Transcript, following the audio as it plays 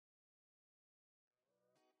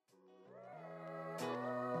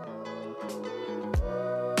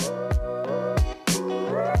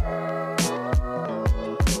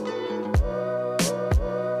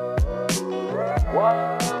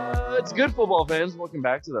What's good, football fans? Welcome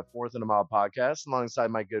back to the Fourth and a Mile podcast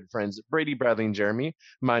alongside my good friends Brady, Bradley, and Jeremy.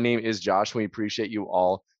 My name is Josh, and we appreciate you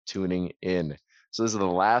all tuning in. So this is the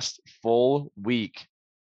last full week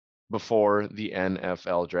before the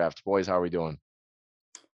NFL draft. Boys, how are we doing?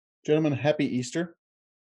 Gentlemen, happy Easter.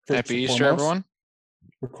 Happy Easter, everyone.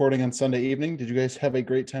 Recording on Sunday evening. Did you guys have a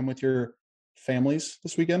great time with your families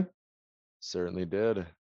this weekend? Certainly did.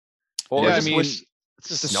 Well, Yeah, I just wish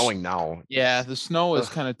it's snowing now. Yeah, the snow is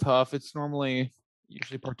kind of tough. It's normally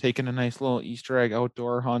usually partake in a nice little Easter egg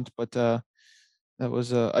outdoor hunt, but that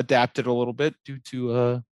was adapted a little bit due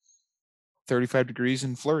to 35 degrees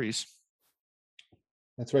and flurries.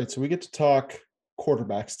 That's right. So we get to talk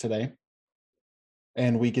quarterbacks today,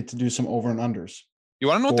 and we get to do some over and unders. You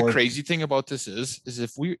want to know what the crazy thing about this is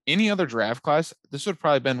if we any other draft class, this would have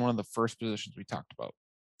probably been one of the first positions we talked about.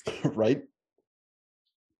 Right.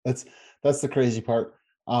 That's the crazy part.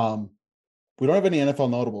 We don't have any NFL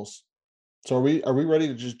notables. So are we ready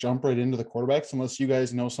to just jump right into the quarterbacks unless you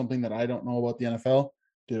guys know something that I don't know about the NFL?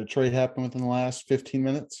 Did a trade happen within the last 15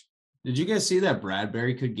 minutes? Did you guys see that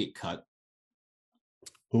Bradbury could get cut?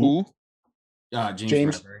 Who?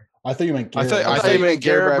 James Bradbury. I thought you meant Garrett. I thought you meant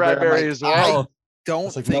Garrett Bradbury as well. I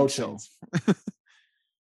don't like, think no so. chance.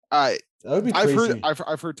 That would be crazy.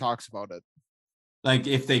 I've heard talks about it. Like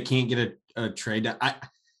if they can't get a trade, I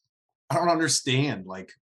don't understand.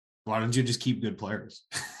 Like, why don't you just keep good players?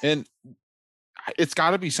 And it's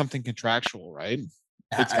got to be something contractual, right?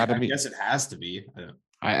 It's got to be. I guess it has to be.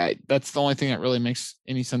 I that's the only thing that really makes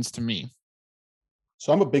any sense to me.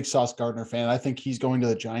 So I'm a big Sauce Gardner fan. I think he's going to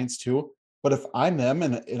the Giants too. But if I'm them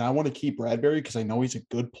and I want to keep Bradbury because I know he's a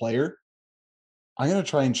good player, I'm going to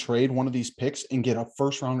try and trade one of these picks and get a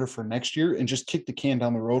first rounder for next year and just kick the can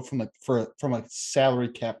down the road from a salary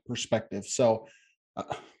cap perspective. So,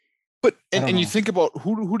 but you think about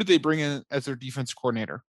who did they bring in as their defense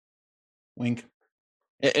coordinator? Wink.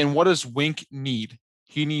 And what does Wink need?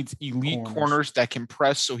 He needs elite corners that can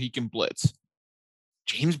press so he can blitz.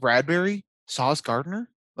 James Bradbury, Sauce Gardner,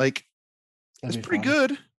 like that's pretty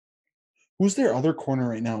good. Who's their other corner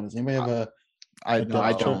right now? Does anybody have a? I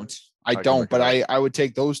don't. But I would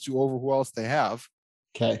take those two over who else they have.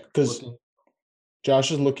 Okay, because Josh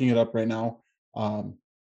is looking it up right now.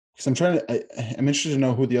 Because I'm interested to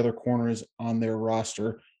know who the other corner is on their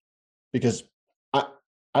roster, because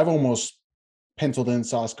I've almost penciled in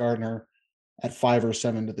Sauce Gardner at 5 or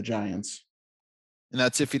 7 to the Giants, and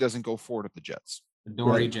that's if he doesn't go forward at the Jets.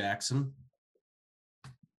 Dory Jackson.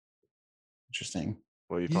 Interesting.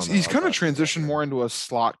 Well, he's kind of transitioned more into a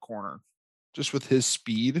slot corner, just with his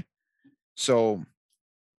speed. So,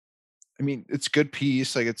 I mean, it's a good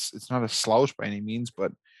piece. Like it's not a slouch by any means,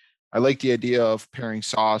 but I like the idea of pairing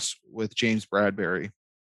Sauce with James Bradbury.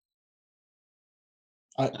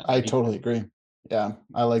 I totally agree. Yeah,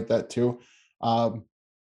 I like that too. So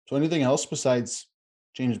anything else besides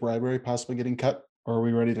James Bradbury possibly getting cut, or are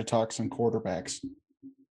we ready to talk some quarterbacks?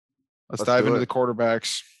 Let's dive into the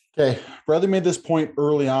quarterbacks. Okay, Bradley made this point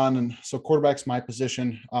early on, and so quarterback's my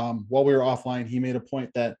position. While we were offline, he made a point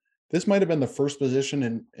that this might have been the first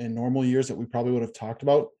position in normal years that we probably would have talked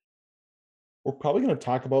about. We're probably going to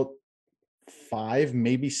talk about 5,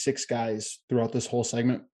 maybe 6 guys throughout this whole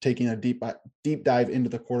segment, taking a deep dive into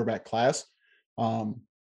the quarterback class. So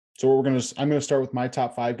I'm going to start with my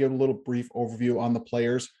top 5, give a little brief overview on the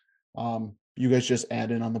players. You guys just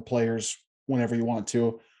add in on the players whenever you want to.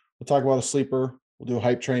 We'll talk about a sleeper. We'll do a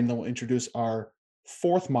hype train. Then we'll introduce our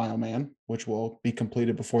 4th mile man, which will be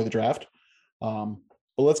completed before the draft.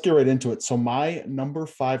 But let's get right into it. So my number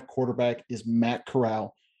 5 quarterback is Matt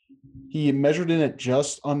Corral. He measured in at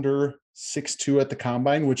just under 6'2" at the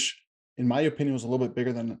combine, which in my opinion was a little bit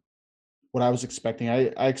bigger than what I was expecting.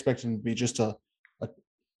 I expected him to be just a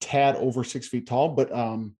tad over 6 feet tall, but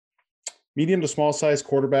medium to small size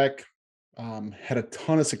quarterback, had a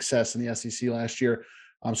ton of success in the SEC last year.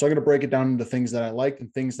 So I'm going to break it down into things that I like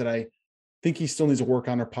and things that I think he still needs to work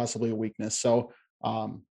on or possibly a weakness. So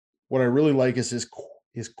what I really like is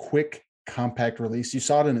his quick, compact release. You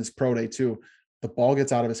saw it in his pro day too. The ball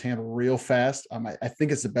gets out of his hand real fast. I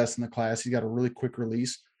think it's the best in the class. He's got a really quick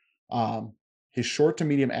release. His short to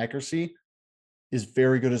medium accuracy is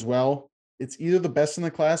very good as well. It's either the best in the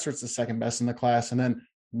class or it's the second best in the class. And then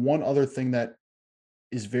one other thing that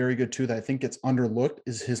is very good too that I think gets underlooked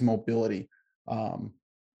is his mobility.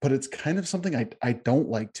 But it's kind of something I don't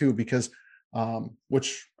like too, because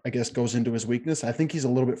which I guess goes into his weakness. I think he's a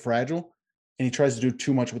little bit fragile and he tries to do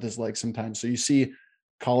too much with his legs sometimes. So you see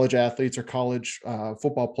college athletes or college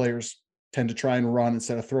football players tend to try and run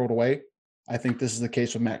instead of throw it away. I think this is the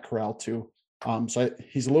case with Matt Corral too. So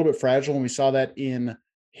he's a little bit fragile, and we saw that in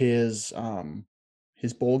his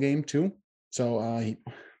his bowl game too. So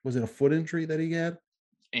was it a foot injury that he had?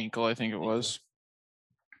 Ankle, I think it was.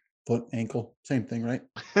 Foot, ankle, same thing, right?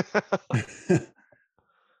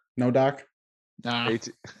 No, Doc? Nah.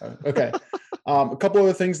 Okay. A couple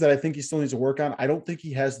other things that I think he still needs to work on. I don't think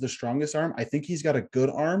he has the strongest arm. I think he's got a good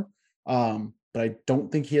arm, but I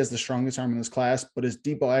don't think he has the strongest arm in this class. But his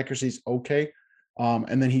deep ball accuracy is okay.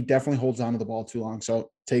 And then he definitely holds on to the ball too long.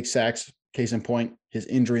 So takes sacks, case in point, his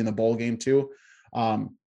injury in the bowl game too. So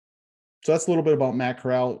that's a little bit about Matt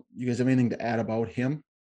Corral. You guys have anything to add about him?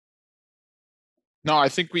 No, I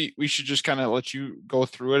think we should just kind of let you go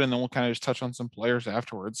through it, and then we'll kind of just touch on some players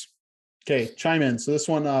afterwards. Okay, chime in. So this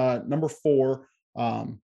one, number 4,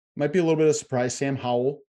 might be a little bit of a surprise. Sam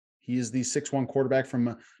Howell. He is the 6'1" quarterback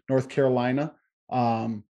from North Carolina.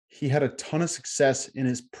 He had a ton of success in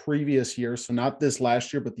his previous year, so not this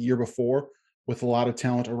last year, but the year before, with a lot of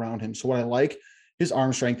talent around him. So what I like, his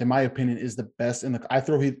arm strength, in my opinion, is the best in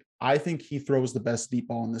the. I think he throws the best deep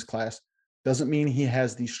ball in this class. Doesn't mean he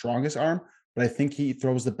has the strongest arm, but I think he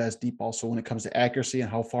throws the best deep ball. So when it comes to accuracy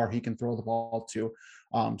and how far he can throw the ball to,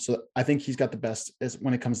 so I think he's got the best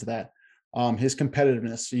when it comes to that. His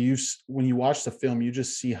competitiveness. So when you watch the film, you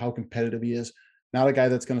just see how competitive he is. Not a guy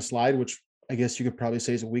that's going to slide, which I guess you could probably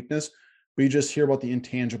say is a weakness, but you just hear about the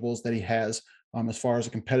intangibles that he has as far as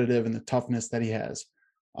the competitive and the toughness that he has.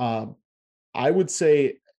 I would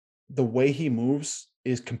say the way he moves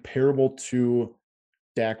is comparable to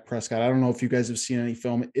Dak Prescott. I don't know if you guys have seen any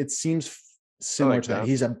film. It seems similar to that.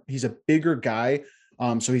 He's a bigger guy.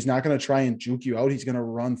 So he's not going to try and juke you out. He's going to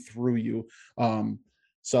run through you.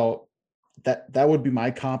 So that would be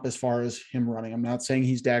my comp as far as him running. I'm not saying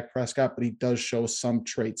he's Dak Prescott, but he does show some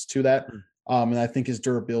traits to that. And I think his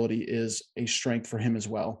durability is a strength for him as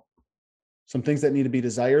well. Some things that need to be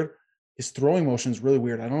desired. His throwing motion is really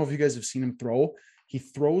weird. I don't know if you guys have seen him throw. He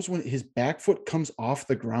throws when his back foot comes off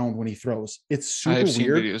the ground when he throws. It's super weird. I've seen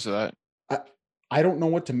videos of that. I don't know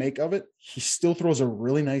what to make of it. He still throws a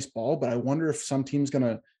really nice ball, but I wonder if some team's going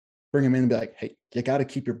to bring him in and be like, hey, you got to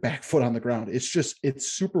keep your back foot on the ground. It's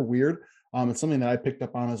super weird. It's something that I picked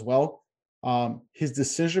up on as well. His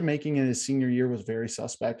decision-making in his senior year was very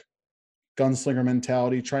suspect. Gunslinger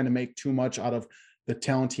mentality, trying to make too much out of the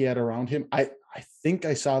talent he had around him. I think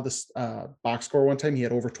I saw this box score one time. He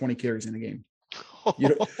had over 20 carries in a game.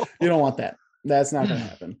 You don't want that. That's not going to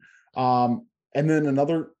happen. And then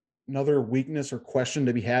another weakness or question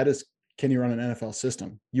to be had is, can you run an NFL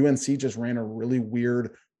system? UNC just ran a really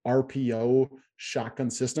weird RPO shotgun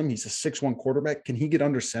system. He's a 6'1" quarterback. Can he get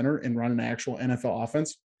under center and run an actual NFL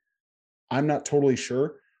offense? I'm not totally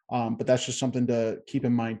sure, but that's just something to keep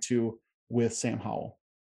in mind too with Sam Howell.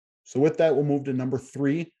 So with that, we'll move to number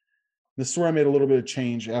 3. This is where I made a little bit of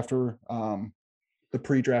change after the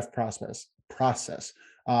pre-draft process.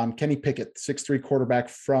 Kenny Pickett, 6'3" quarterback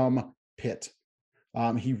from Pitt.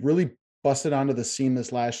 He really busted onto the scene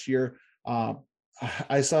this last year.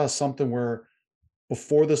 I saw something where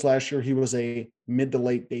before this last year, he was a mid to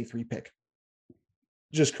late day 3 pick.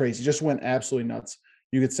 Just crazy. Just went absolutely nuts.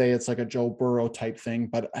 You could say it's like a Joe Burrow type thing,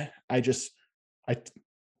 but I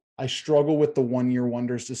struggle with the 1-year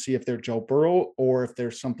wonders to see if they're Joe Burrow or if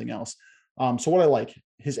there's something else. So what I like,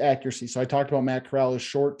 his accuracy. So I talked about Matt Corral is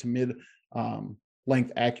short to mid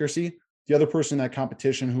length accuracy. The other person in that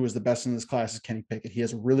competition who is the best in this class is Kenny Pickett. He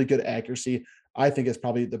has really good accuracy. I think it's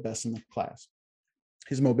probably the best in the class.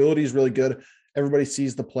 His mobility is really good. Everybody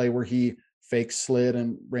sees the play where he fake slid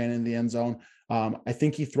and ran in the end zone. I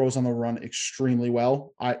think he throws on the run extremely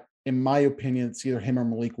well. In my opinion, it's either him or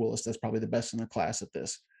Malik Willis that's probably the best in the class at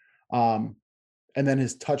this. And then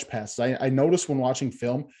his touch passes. I noticed when watching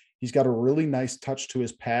film, he's got a really nice touch to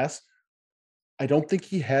his pass. I don't think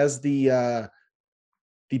he has the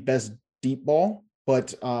best deep ball,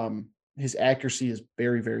 but his accuracy is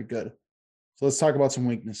very, very good. So let's talk about some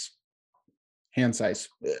weakness. Hand size.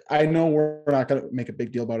 I know we're not going to make a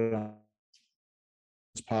big deal about it on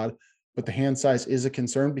this pod, but the hand size is a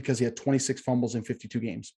concern because he had 26 fumbles in 52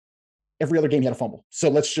 games. Every other game he had a fumble. So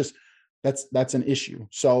that's an issue.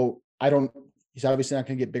 So he's obviously not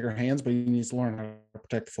going to get bigger hands, but he needs to learn how to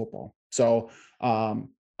protect the football. So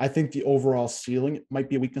I think the overall ceiling might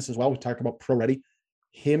be a weakness as well. We talked about pro ready.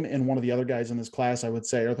 Him and one of the other guys in this class, I would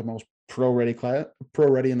say, are the most pro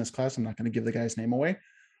ready in this class. I'm not going to give the guy's name away.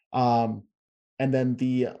 And then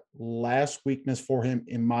the last weakness for him,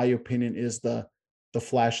 in my opinion, is the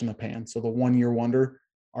flash in the pan. So the 1-year wonder.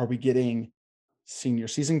 Are we getting senior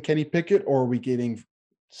season Kenny Pickett, or are we getting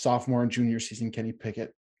sophomore and junior season Kenny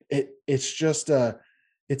Pickett? It's just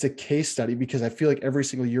it's a case study, because I feel like every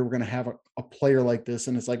single year we're going to have a player like this,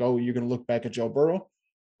 and it's like, oh, you're going to look back at Joe Burrow,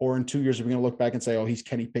 or in 2 years we're going to look back and say, oh, he's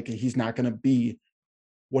Kenny Pickett. He's not going to be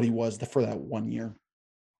what he was for that 1 year.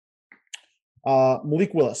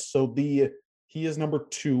 Malik Willis. So he is number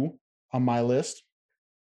 2 on my list.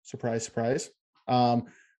 Surprise, surprise.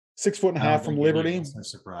 6'1.5" from Liberty. I'm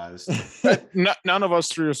surprised. None of us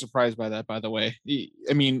three are surprised by that, by the way.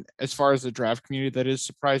 I mean, as far as the draft community, that is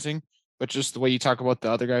surprising. But just the way you talk about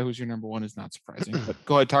the other guy who's your number 1 is not surprising. But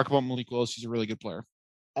go ahead, talk about Malik Willis. He's a really good player.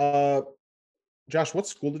 Josh, what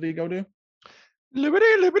school did he go to? Liberty,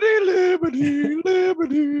 liberty, liberty,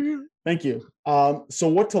 liberty. Thank you. So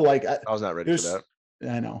what to like? I was not ready for that.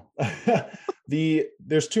 I know.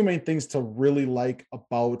 There's 2 main things to really like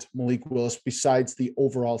about Malik Willis besides the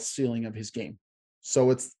overall ceiling of his game.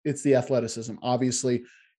 So it's the athleticism. Obviously,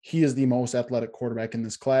 he is the most athletic quarterback in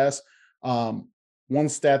this class. One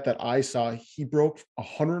stat that I saw, he broke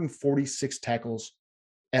 146 tackles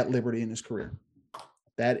at Liberty in his career.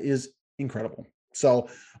 That is incredible. So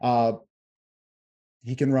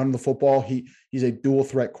he can run the football. He's a dual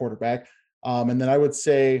threat quarterback. And then I would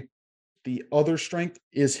say the other strength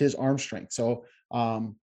is his arm strength. So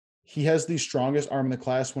he has the strongest arm in the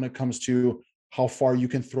class when it comes to how far you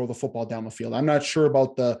can throw the football down the field. I'm not sure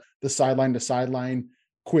about the sideline to sideline,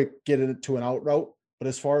 quick get it to an out route, but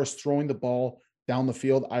as far as throwing the ball down the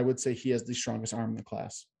field, I would say he has the strongest arm in the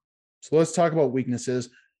class. So let's talk about weaknesses.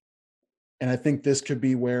 And I think this could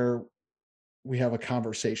be where we have a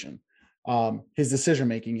conversation. His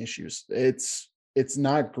decision-making issues. It's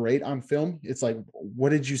not great on film. It's like, what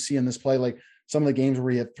did you see in this play? Like some of the games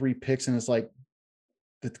where he had 3 picks and it's like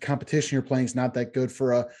the competition you're playing is not that good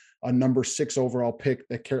for a number 6 overall pick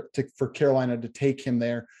for Carolina to take him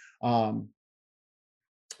there.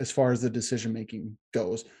 As far as the decision-making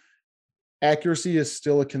goes, accuracy is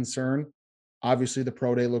still a concern. Obviously the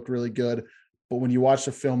pro day looked really good, but when you watch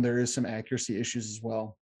the film, there is some accuracy issues as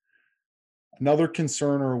well. Another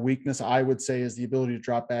concern or weakness, I would say, is the ability to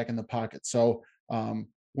drop back in the pocket. So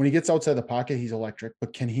when he gets outside the pocket, he's electric,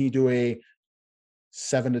 but can he do a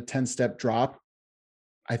 7 to 10 step drop?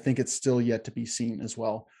 I think it's still yet to be seen as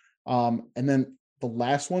well. And then the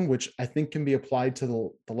last one, which I think can be applied to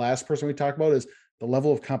the last person we talked about, is the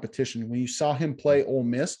level of competition. When you saw him play Ole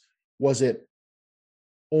Miss, was it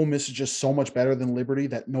Ole Miss is just so much better than Liberty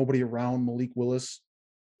that nobody around Malik Willis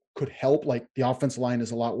could help? Like the offensive line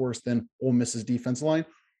is a lot worse than Ole Miss's defensive line?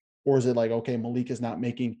 Or is it like, okay, Malik is not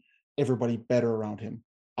making everybody better around him?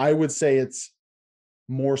 I would say it's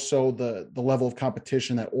more so the level of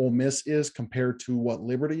competition that Ole Miss is compared to what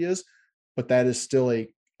Liberty is, but that is still a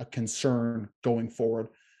concern going forward.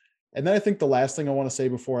 And then I think the last thing I want to say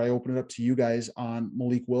before I open it up to you guys on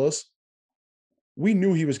Malik Willis, we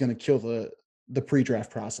knew he was going to kill the pre-draft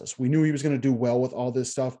process. We knew he was going to do well with all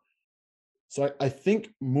this stuff. So I think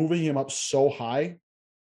moving him up so high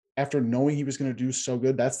after knowing he was going to do so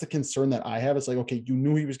good, that's the concern that I have. It's like, okay, you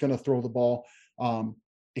knew he was going to throw the ball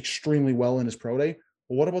extremely well in his pro day,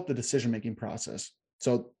 but what about the decision-making process?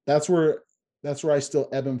 So that's where I still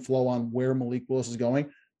ebb and flow on where Malik Willis is going.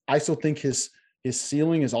 I still think his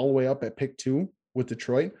ceiling is all the way up at pick 2 with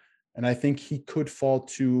Detroit, and I think he could fall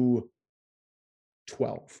to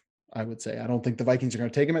 12. I would say I don't think the Vikings are going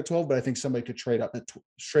to take him at 12, but I think somebody could trade up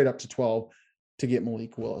straight up to 12 to get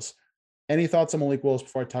Malik Willis. Any thoughts on Malik Willis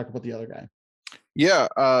before I talk about the other guy? Yeah.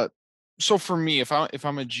 So for me, if I'm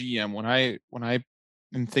a GM, when I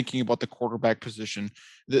am thinking about the quarterback position,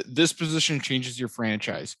 this position changes your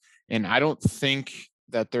franchise, and I don't think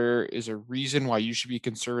that there is a reason why you should be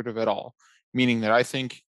conservative at all. Meaning that I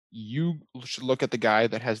think you should look at the guy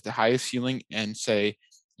that has the highest ceiling and say,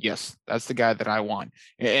 yes, that's the guy that I want.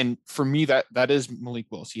 And for me, that is Malik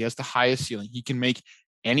Willis. He has the highest ceiling. He can make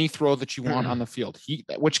any throw that you want on the field,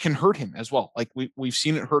 which can hurt him as well. Like we've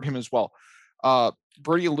seen it hurt him as well.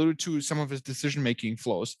 Brady alluded to some of his decision-making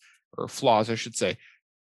flaws, I should say.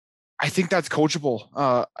 I think that's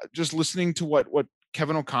coachable. Just listening to what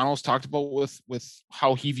Kevin O'Connell's talked about with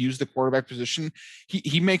how he views the quarterback position,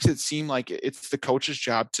 he makes it seem like it's the coach's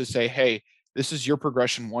job to say, hey, this is your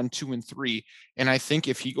progression 1, 2, and 3. And I think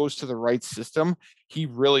if he goes to the right system, he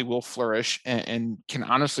really will flourish and can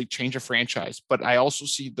honestly change a franchise. But I also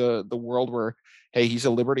see the world where, hey, he's a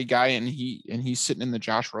Liberty guy and he's sitting in the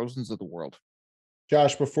Josh Rosens of the world.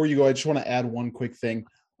 Josh, before you go, I just want to add one quick thing.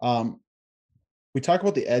 We talk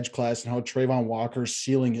about the edge class and how Trayvon Walker's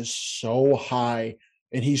ceiling is so high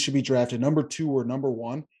and he should be drafted number 2 or number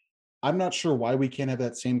 1. I'm not sure why we can't have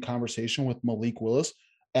that same conversation with Malik Willis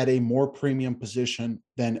at a more premium position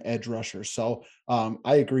than edge rusher. So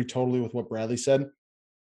I agree totally with what Bradley said.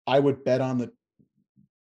 I would bet on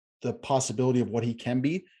the possibility of what he can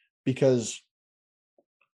be, because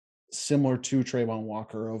similar to Trayvon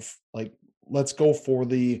Walker, of like, let's go for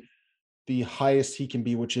the highest he can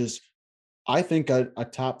be, which is I think a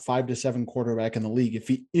top 5 to 7 quarterback in the league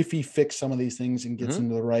if he fixed some of these things and gets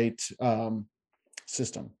into the right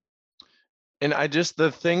system. And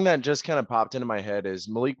the thing that just kind of popped into my head is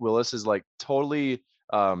Malik Willis is like totally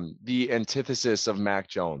the antithesis of Mac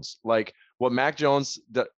Jones. Like what Mac Jones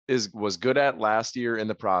was good at last year in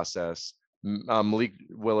the process, Malik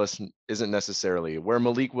Willis isn't necessarily. Where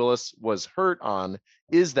Malik Willis was hurt on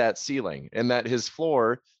is that ceiling, and that his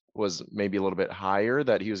floor was maybe a little bit higher,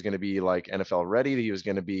 that he was going to be like NFL ready, that he was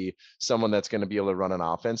going to be someone that's going to be able to run an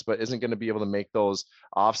offense, but isn't going to be able to make those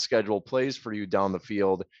off schedule plays for you down the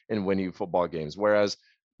field and win you football games. Whereas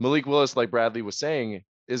Malik Willis, like Bradley was saying,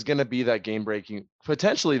 is going to be that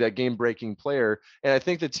potentially that game breaking player. And I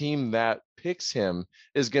think the team that picks him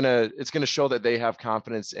it's going to show that they have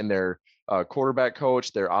confidence in their quarterback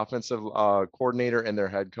coach, their offensive coordinator, and their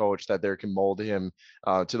head coach, that they can mold him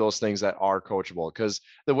to those things that are coachable. Because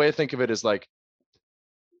the way I think of it is like,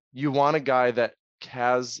 you want a guy that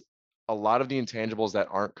has a lot of the intangibles that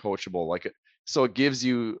aren't coachable. So it gives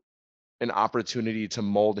you an opportunity to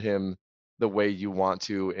mold him the way you want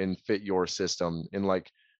to and fit your system, and like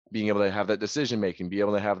being able to have that decision making, be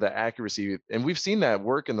able to have that accuracy. And we've seen that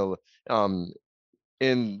work in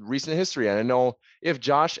recent history. And I know if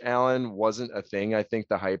Josh Allen wasn't a thing, I think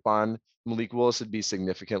the hype on Malik Willis would be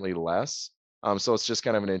significantly less. So it's just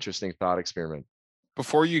kind of an interesting thought experiment.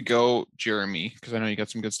 Before you go, Jeremy, because I know you got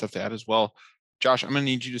some good stuff to add as well. Josh, I'm going to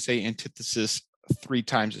need you to say antithesis 3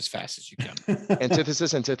 times as fast as you can.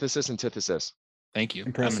 Antithesis, antithesis, antithesis. Thank you.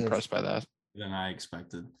 Impressive. I'm impressed by that. Than I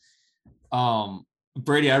expected.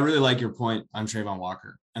 Brady, I really like your point on Trayvon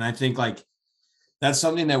Walker. And I think like that's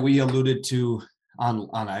something that we alluded to on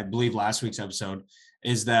I believe last week's episode,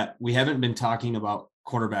 is that we haven't been talking about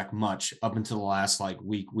quarterback much up until the last like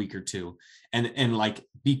week or two. And like,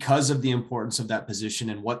 because of the importance of that position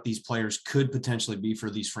and what these players could potentially be for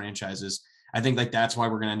these franchises, I think like that's why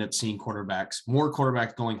we're going to end up seeing more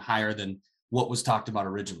quarterbacks going higher than what was talked about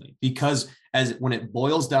originally. Because when it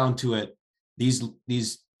boils down to it,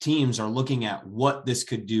 these teams are looking at what this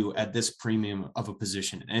could do at this premium of a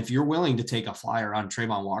position. And if you're willing to take a flyer on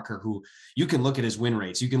Trayvon Walker, who you can look at his win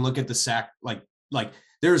rates, you can look at the sack, like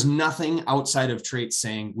there's nothing outside of traits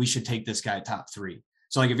saying we should take this guy top 3.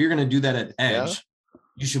 So like, if you're going to do that at edge,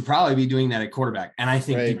 you should probably be doing that at quarterback. And I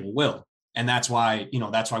think people will. And that's why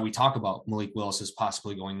we talk about Malik Willis as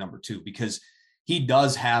possibly going number 2, because he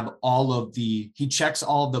does have he checks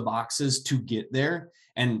all of the boxes to get there.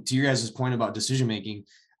 And to your guys' point about decision-making,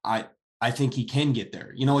 I think he can get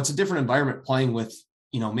there. It's a different environment playing with,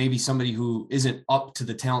 maybe somebody who isn't up to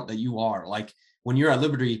the talent that you are. Like when you're at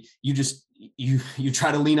Liberty, you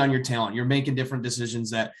try to lean on your talent. You're making different decisions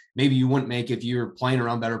that maybe you wouldn't make if you're playing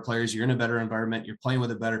around better players. You're in a better environment. You're playing with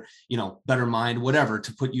a better mind, whatever,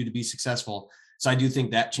 to put you to be successful. So I do think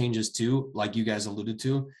that changes too, like you guys alluded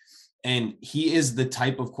to. And he is the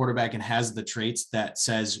type of quarterback and has the traits that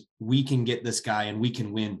says we can get this guy and we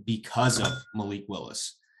can win because of Malik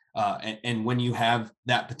Willis. And when you have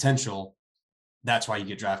that potential, that's why you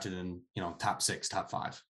get drafted in, top 6, top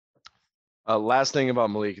 5. Last thing about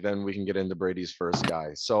Malik, then we can get into Brady's first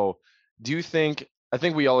guy. So I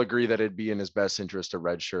think we all agree that it'd be in his best interest to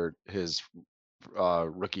redshirt his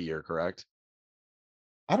rookie year, correct?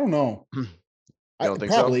 I don't know. I don't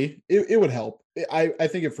think probably it would help. I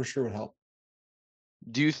think it for sure would help.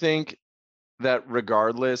 Do you think that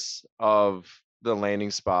regardless of the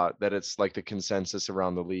landing spot, that it's like the consensus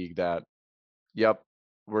around the league that, yep,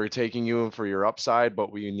 we're taking you for your upside,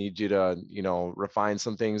 but we need you to, refine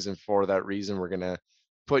some things. And for that reason, we're going to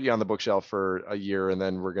put you on the bookshelf for a year, and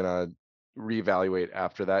then we're going to reevaluate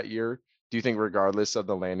after that year. Do you think regardless of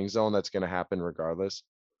the landing zone, that's going to happen regardless?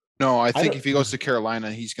 No, I think if he goes to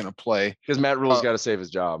Carolina, he's going to play. Because Matt Rule's got to save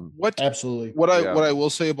his job. Absolutely. What I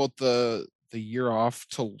will say about the year off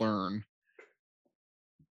to learn,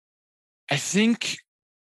 I think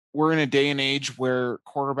we're in a day and age where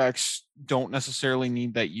quarterbacks don't necessarily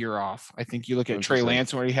need that year off. I think you look at Trey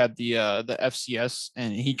Lance, where he had the FCS,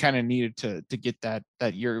 and he kind of needed to get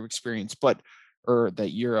that year of experience, or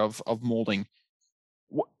that year of molding.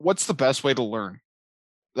 What's the best way to learn?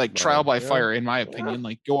 Like trial by fire, in my opinion.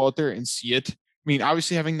 Like go out there and see it. I mean,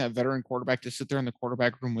 obviously having that veteran quarterback to sit there in the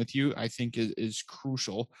quarterback room with you, I think is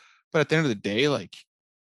crucial. But at the end of the day, like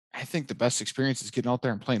I think the best experience is getting out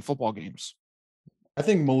there and playing football games. I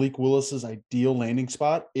think Malik Willis's ideal landing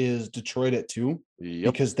spot is Detroit at 2,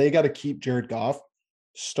 because they got to keep Jared Goff,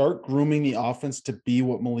 start grooming the offense to be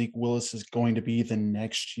what Malik Willis is going to be the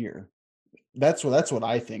next year. That's what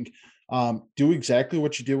I think. Do exactly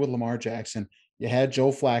what you did with Lamar Jackson. You had Joe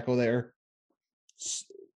Flacco there.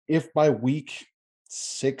 If by week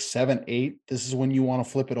 6, 7, 8, this is when you want to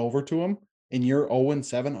flip it over to him, and you're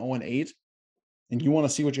 0-7, 0-8, and you want to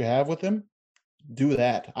see what you have with him, do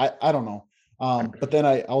that. I don't know. But then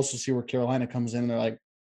I also see where Carolina comes in and they're like,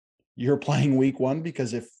 you're playing week one,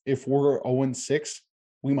 because if we're 0-6,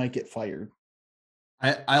 we might get fired.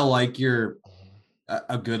 I like your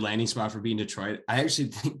a good landing spot for being Detroit. I actually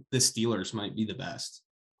think the Steelers might be the best.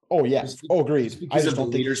 Oh, yeah. Oh, agreed. I because just of the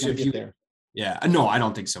don't think he's going to leadership get there. Yeah, no, I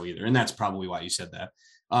don't think so either. And that's probably why you said that.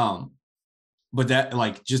 But that,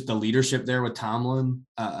 like, just the leadership there with Tomlin,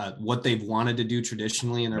 what they've wanted to do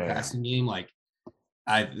traditionally in their passing game, like,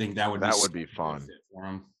 I think that would be fun for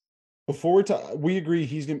him. Before we talk, we agree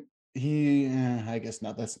he's going to, I guess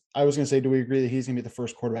not. I was going to say, do we agree that he's going to be the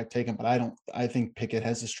first quarterback taken? But I think Pickett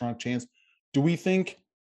has a strong chance. Do we think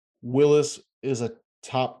Willis is a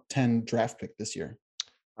top 10 draft pick this year?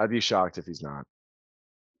 I'd be shocked if he's not.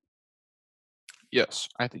 Yes,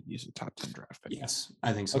 I think he's a top 10 draft pick. Yes,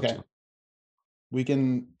 I think so Okay. too. We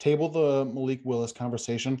can table the Malik Willis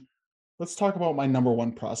conversation. Let's talk about my number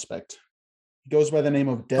one prospect. He goes by the name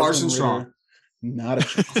of Desmond Carson Ritter. Strong. Not a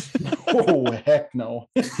chance. Oh, heck no.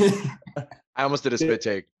 I almost did a spit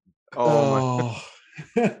take. Oh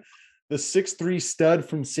my. The 6'3" stud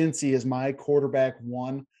from Cincy is my quarterback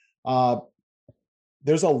one.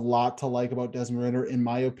 There's a lot to like about Desmond Ritter, in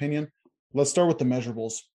my opinion. Let's start with the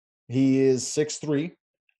measurables. He is 6'3".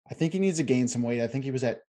 I think he needs to gain some weight. I think he was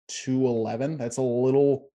at 211. That's a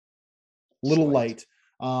little light.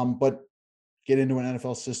 But get into an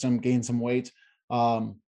NFL system, gain some weight.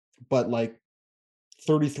 But like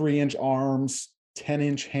 33-inch arms,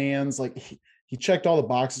 10-inch hands, like he checked all the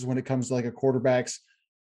boxes when it comes to like a quarterback's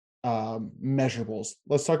measurables.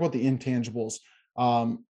 Let's talk about the intangibles.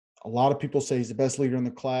 A lot of people say he's the best leader in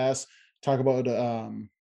the class. Talk about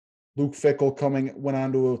Luke Fickell went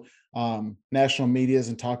on to national medias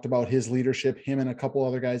and talked about his leadership. Him and a couple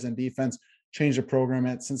other guys on defense changed the program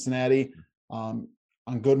at Cincinnati. On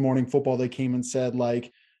Good Morning Football, they came and said,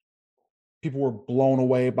 like, people were blown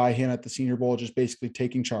away by him at the Senior Bowl, just basically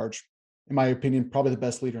taking charge. In my opinion, probably the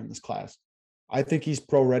best leader in this class. I think he's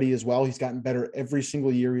pro ready as well. He's gotten better every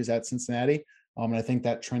single year he's at Cincinnati. And I think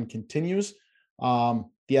that trend continues.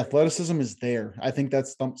 The athleticism is there. I think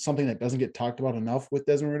that's something that doesn't get talked about enough with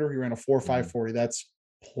Desmond Ritter. He ran a 4.5 40. That's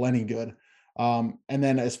plenty good. And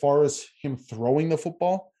then as far as him throwing the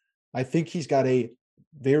football, I think he's got a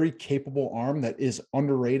very capable arm that is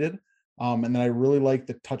underrated. And then I really like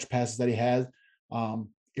the touch passes that he has.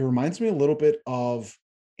 It reminds me a little bit of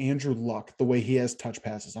Andrew Luck, the way he has touch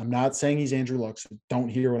passes. I'm not saying he's Andrew Luck, so don't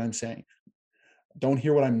hear what I'm saying. Don't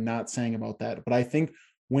hear what I'm not saying about that. But I think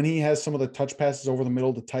when he has some of the touch passes over the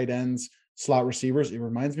middle to tight ends, slot receivers, it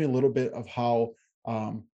reminds me a little bit of how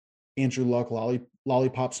Andrew Luck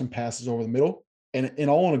lollipops some passes over the middle, and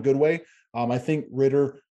all in a good way. I think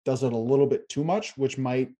Ritter does it a little bit too much, which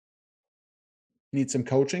might need some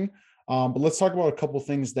coaching. But let's talk about a couple of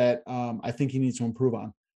things that I think he needs to improve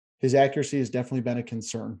on. His accuracy has definitely been a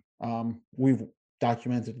concern. We've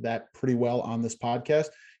documented that pretty well on this podcast.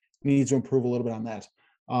 He needs to improve a little bit on that.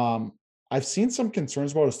 I've seen some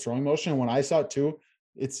concerns about his throwing motion. And when I saw it too,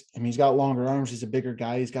 he's got longer arms. He's a bigger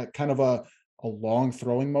guy. He's got kind of a long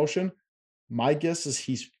throwing motion. My guess is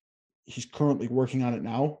he's currently working on it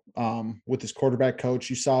now with his quarterback coach.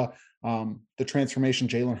 You saw the transformation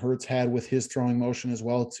Jalen Hurts had with his throwing motion as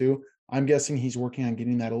well too. I'm guessing he's working on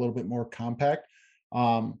getting that a little bit more compact.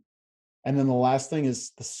 And then the last thing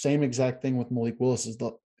is the same exact thing with Malik Willis is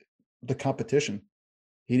the competition.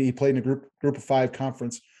 He played in a group of 5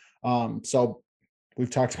 conference. So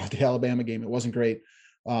we've talked about the Alabama game. It wasn't great.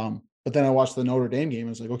 But then I watched the Notre Dame game. I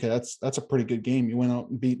was like, okay, that's a pretty good game. You went out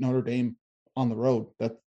and beat Notre Dame on the road.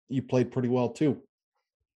 That you played pretty well too.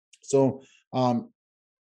 So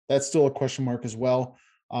that's still a question mark as well.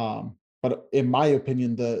 But in my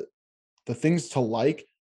opinion, the things to like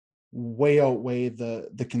way outweigh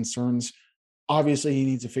the concerns. Obviously, he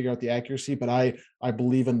needs to figure out the accuracy, but I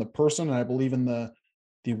believe in the person, and I believe in the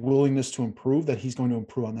willingness to improve, that he's going to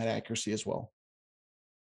improve on that accuracy as well.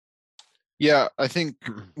 Yeah, I think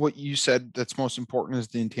what you said that's most important is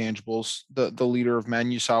the intangibles. The leader of men,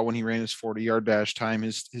 you saw when he ran his 40-yard dash time,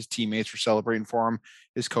 his teammates were celebrating for him.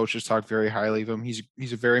 His coaches talked very highly of him.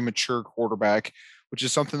 He's a very mature quarterback, which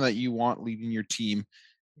is something that you want leading your team.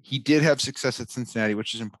 He did have success at Cincinnati,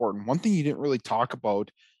 which is important. One thing you didn't really talk about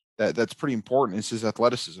that's pretty important is his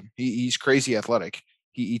athleticism. He's crazy athletic.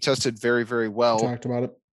 He tested very, very well. We talked about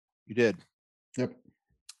it. You did. Yep.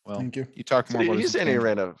 Well, thank you. You talk more about he's saying he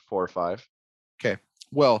ran a 4.5. Okay.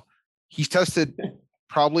 Well, he's tested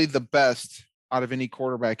probably the best out of any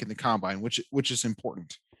quarterback in the combine, which is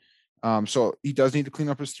important. So he does need to clean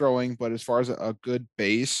up his throwing, but as far as a good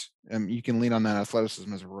base, you can lean on that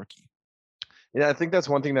athleticism as a rookie. Yeah, I think that's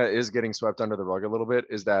one thing that is getting swept under the rug a little bit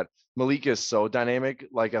is that Malik is so dynamic,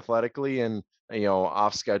 like athletically and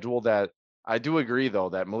off schedule that I do agree though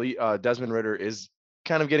that Desmond Ritter is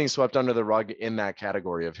kind of getting swept under the rug in that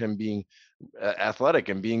category of him being athletic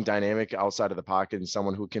and being dynamic outside of the pocket and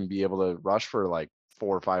someone who can be able to rush for like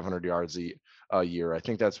 400 or 500 yards a year. I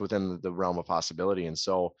think that's within the realm of possibility, and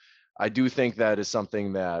so I do think that is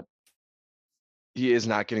something that he is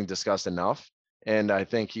not getting discussed enough, and I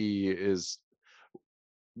think he is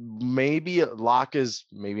maybe lock is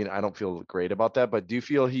maybe I don't feel great about that, but do you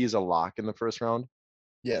feel he's a lock in the first round?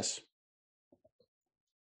 Yes,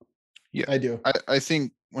 Yeah, I do. I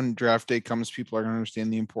think when draft day comes, people are going to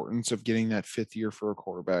understand the importance of getting that 5th year for a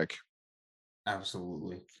quarterback.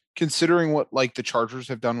 Absolutely. Considering what like the Chargers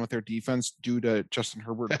have done with their defense due to Justin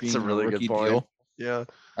Herbert That's being a on really a good rookie point. deal, Yeah.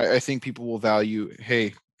 I think people will value,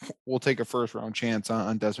 hey, we'll take a first round chance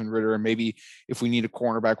on Desmond Ritter. And maybe if we need a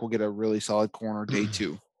cornerback, we'll get a really solid corner day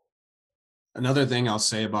 2. Another thing I'll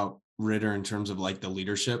say about Ritter in terms of like the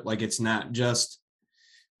leadership, like it's not just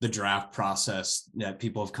the draft process that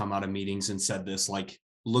people have come out of meetings and said this, like,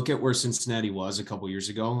 look at where Cincinnati was a couple years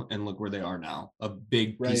ago and look where they are now. A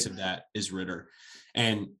big piece Right. of that is Ritter.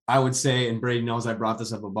 And I would say, and Brady knows I brought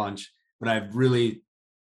this up a bunch, but I've really,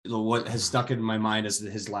 what has stuck in my mind is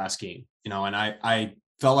his last game, and I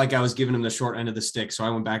felt like I was giving him the short end of the stick. So I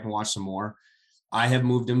went back and watched some more. I have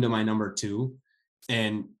moved him to my number 2.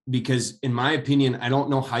 And because in my opinion, I don't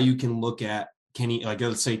know how you can look at Kenny, like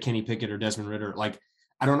let's say Kenny Pickett or Desmond Ritter. Like,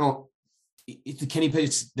 I don't know. The Kenny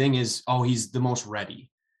Pickett's thing is, oh, he's the most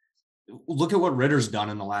ready. Look at what Ritter's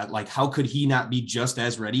done in the last, like, how could he not be just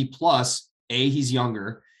as ready? Plus, A, he's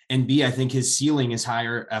younger, and B, I think his ceiling is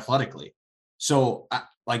higher athletically. So,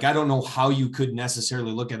 I don't know how you could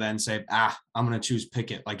necessarily look at that and say, I'm going to choose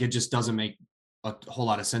Pickett. Like, it just doesn't make a whole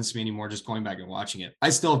lot of sense to me anymore, just going back and watching it.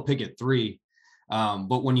 I still have Pickett 3.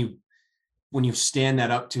 But when you stand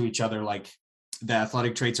that up to each other, like the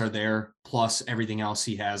athletic traits are there, plus everything else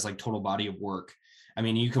he has, like total body of work. I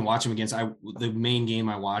mean, you can watch him against. The main game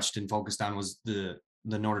I watched and focused on was the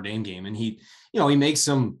Notre Dame game, and he makes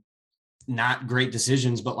some not great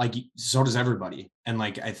decisions, but like so does everybody. And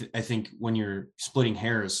like I think when you're splitting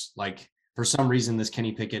hairs, like for some reason this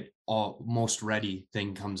Kenny Pickett most ready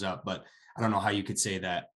thing comes up, but I don't know how you could say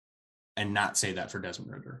that and not say that for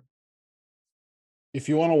Desmond Ritter. If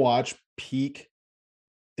you want to watch peak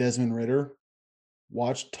Desmond Ritter,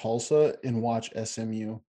 watch Tulsa and watch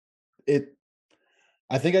SMU.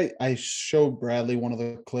 I think I showed Bradley one of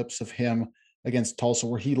the clips of him against Tulsa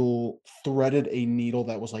where he threaded a needle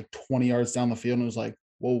that was like 20 yards down the field and it was like,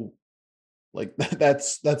 whoa, like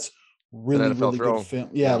that's really, NFL really throw. good film.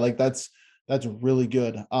 Yeah, like that's really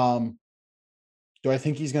good. Do I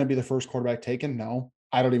think he's going to be the first quarterback taken? No,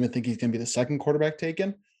 I don't even think he's going to be the second quarterback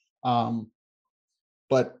taken.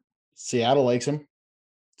 But Seattle likes him.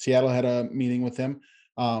 Seattle had a meeting with him.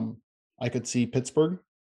 I could see Pittsburgh.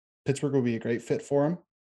 Pittsburgh would be a great fit for him.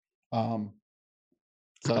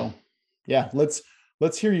 So yeah, let's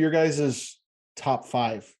hear your guys' top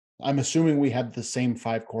 5. I'm assuming we had the same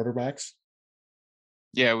 5 quarterbacks.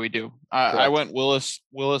 Yeah, we do. I went Willis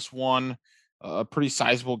 1, a pretty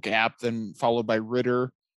sizable gap, then followed by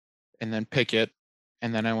Ritter, and then Pickett,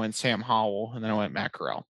 and then I went Sam Howell, and then I went Matt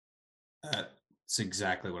Corral. That's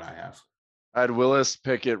exactly what I have. I had Willis,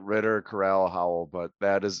 Pickett, Ritter, Corral, Howell, but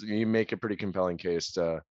you make a pretty compelling case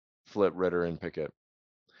to flip Ritter and Pickett.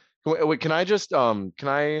 Wait, can I just can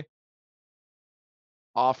I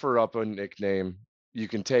offer up a nickname? You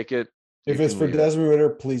can take it. If it's for Desmond Ritter,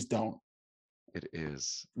 please don't. It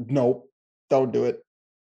is. Nope, don't do it.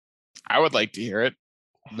 I would like to hear it.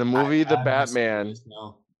 The movie The Batman.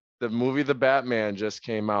 The movie The Batman just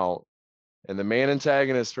came out, and the main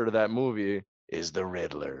antagonist for that movie is the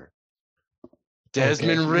Riddler.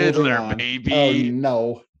 Desmond Riddler, baby.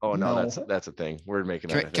 Oh no, that's a thing. We're making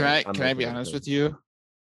that. Can I be honest with you?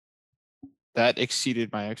 That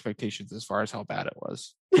exceeded my expectations as far as how bad it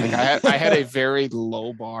was. Like I had a very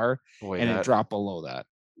low bar, it dropped below that.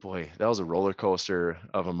 Boy, that was a roller coaster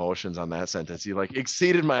of emotions on that sentence. You like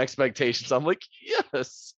exceeded my expectations. I'm like,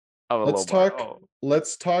 yes.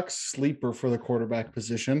 Let's talk sleeper for the quarterback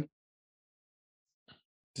position.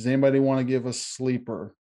 Does anybody want to give a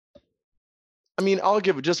sleeper? I mean, I'll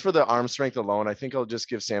give it just for the arm strength alone. I think I'll just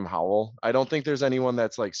give Sam Howell. I don't think there's anyone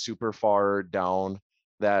that's like super far down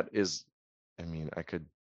that is, I mean, I could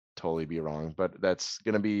totally be wrong, but that's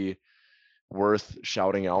going to be worth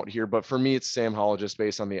shouting out here. But for me, it's Sam Howell just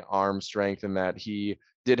based on the arm strength and that he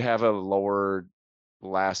did have a lower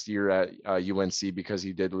last year at UNC because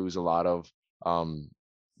he did lose a lot of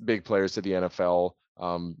big players to the NFL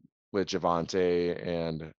with Javonte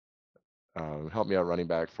and Help me out, running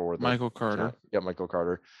back for the Michael Carter. Yep, Michael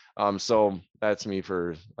Carter. So that's me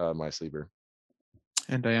for my sleeper.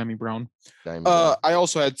 And Diami Brown. Diami Brown. I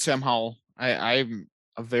also had Sam Howell. I'm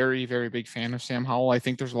a very, very big fan of Sam Howell. I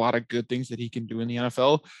think there's a lot of good things that he can do in the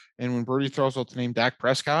NFL. And when Birdie throws out the name Dak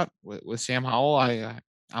Prescott with Sam Howell,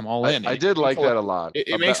 I'm all in. I did like that a lot.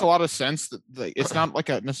 It makes a lot of sense that like it's not like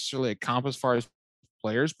a necessarily a comp as far as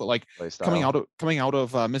players, but like coming out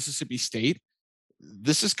of Mississippi State,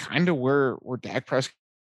 this is kind of where Dak Prescott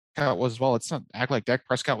was as well. It's not act like Dak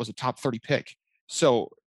Prescott was a top 30 pick. So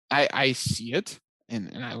I see it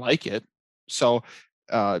and I like it. So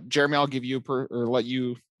Jeremy, I'll give you or let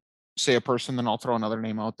you say a person, then I'll throw another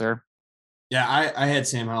name out there. Yeah, I had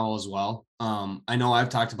Sam Howell as well. I know I've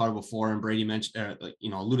talked about it before, and Brady mentioned,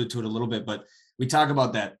 alluded to it a little bit, but we talk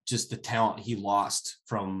about that, just the talent he lost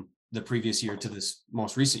from the previous year to this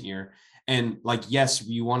most recent year. And like, yes,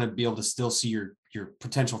 you want to be able to still see your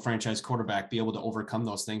potential franchise quarterback be able to overcome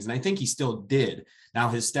those things. And I think he still did. Now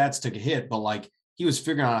his stats took a hit, but like he was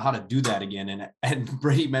figuring out how to do that again. And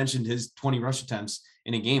Brady mentioned his 20 rush attempts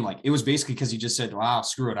in a game. Like it was basically because he just said, wow,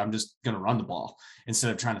 screw it, I'm just going to run the ball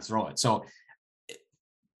instead of trying to throw it. So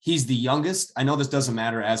he's the youngest. I know this doesn't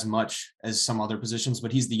matter as much as some other positions,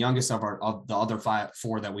 but he's the youngest of the other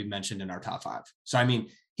four that we mentioned in our top five. So, I mean,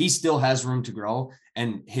 he still has room to grow,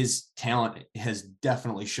 and his talent has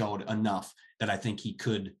definitely showed enough that I think he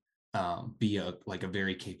could be a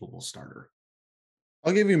very capable starter.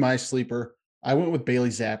 I'll give you my sleeper. I went with Bailey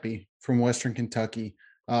Zappi from Western Kentucky.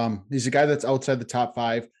 He's a guy that's outside the top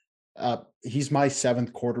five. He's my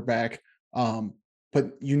seventh quarterback.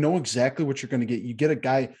 But you know exactly what you're going to get. You get a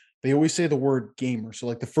guy, they always say the word gamer. So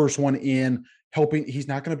like the first one in helping, he's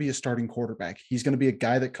not going to be a starting quarterback. He's going to be a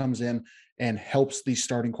guy that comes in and helps the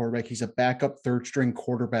starting quarterback. He's a backup third string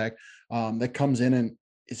quarterback that comes in and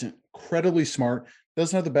is incredibly smart,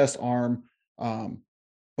 doesn't have the best arm.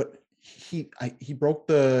 But he broke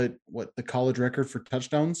the college record for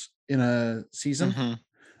touchdowns in a season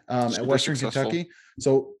at Western Kentucky.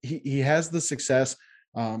 So he has the success.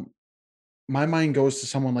 My mind goes to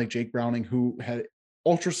someone like Jake Browning, who had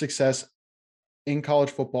ultra success in college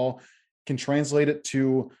football, can translate it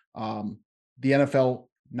to the NFL,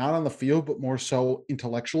 not on the field, but more so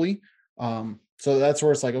intellectually. So that's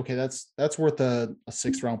where it's like, okay, that's worth a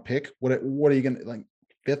 6th round pick. What are you going to like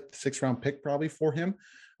 5th, 6th round pick probably for him?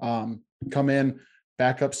 Come in,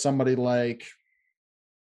 back up somebody like,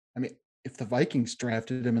 I mean, if the Vikings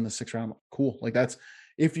drafted him in the 6th round, cool. Like that's,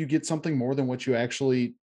 if you get something more than what you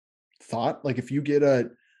actually thought, like if you get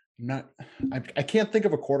I can't think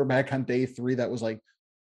of a quarterback on day 3 that was like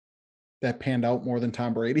that panned out more than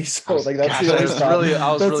Tom Brady. So like that's the only stuff. I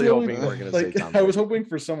was really hoping you were going to say Tom Brady. I was hoping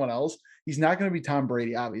for someone else. He's not going to be Tom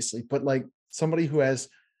Brady, obviously, but like somebody who has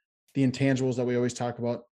the intangibles that we always talk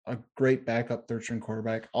about, a great backup third string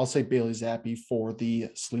quarterback. I'll say Bailey Zappi for the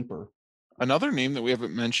sleeper. Another name that we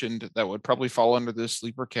haven't mentioned that would probably fall under this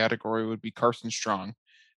sleeper category would be Carson Strong.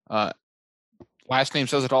 Last name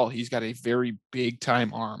says it all. He's got a very big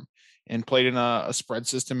time arm and played in a spread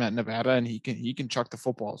system at Nevada, and he can chuck the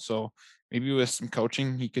football. So maybe with some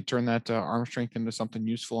coaching, he could turn that arm strength into something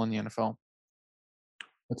useful in the NFL.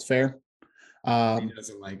 That's fair. He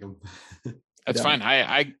doesn't like him. That's fine.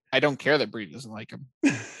 I don't care that Brady doesn't like him.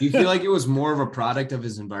 Do you feel like it was more of a product of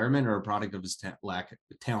his environment or a product of his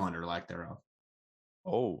talent or lack thereof?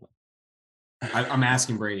 Oh, I'm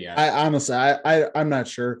asking Brady. I honestly, I'm not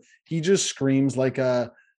sure. He just screams like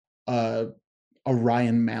a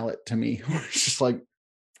Ryan Mallett to me. It's just like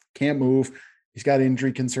can't move. He's got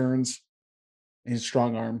injury concerns. He's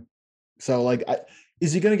strong arm. So like,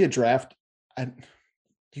 is he going to get drafted?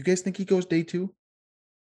 Do you guys think he goes day 2?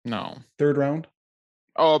 No. 3rd round?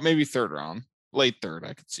 Oh, maybe 3rd round. Late 3rd,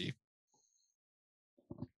 I could see.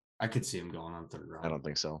 I could see him going on 3rd round. I don't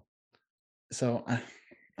think so. So I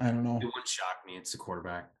don't know. It wouldn't shock me. It's the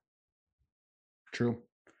quarterback. True.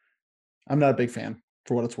 I'm not a big fan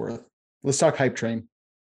for what it's worth. Let's talk hype train.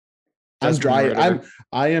 I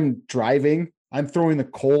am driving. I'm throwing the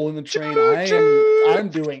coal in the train. I'm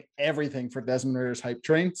doing everything for Desmond Ritter's hype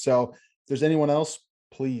train. So if there's anyone else,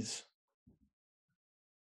 please.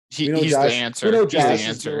 He's the answer. We know Josh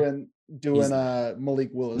is doing Malik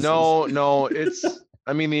Willis. No, it's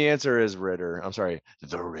I mean the answer is Ritter. I'm sorry,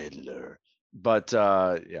 the Riddler. But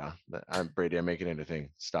yeah, Brady, I'm making it a thing.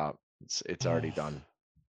 Stop. It's already done.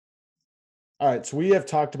 All right, so we have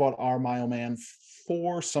talked about our mile man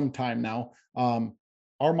for some time now.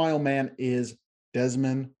 Our mile man is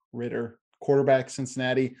Desmond Ritter, quarterback,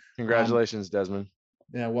 Cincinnati. Congratulations, Desmond.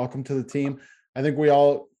 Yeah, welcome to the team. I think we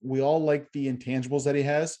all like the intangibles that he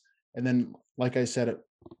has, and then, like I said,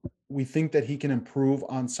 we think that he can improve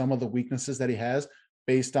on some of the weaknesses that he has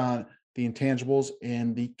based on the intangibles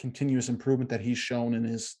and the continuous improvement that he's shown in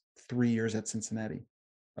his 3 years at Cincinnati.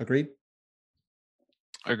 Agreed?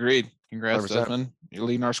 Agreed. Congrats, 100%. Desmond. You're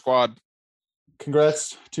leading our squad.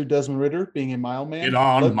 Congrats to Desmond Ritter being a mile man. Get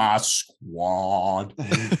on my squad.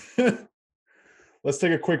 Let's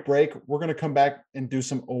take a quick break. We're going to come back and do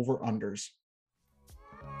some over-unders.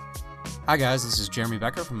 Hi guys, this is Jeremy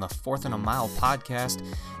Becker from the Fourth and a Mile podcast.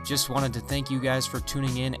 Just wanted to thank you guys for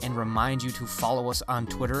tuning in and remind you to follow us on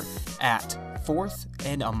Twitter at Fourth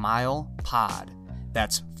and a Mile Pod.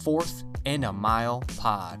 That's Fourth and a Mile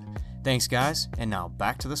Pod. Thanks guys, and now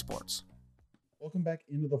back to the sports. Welcome back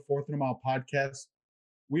into the Fourth and a Mile podcast.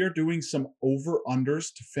 We are doing some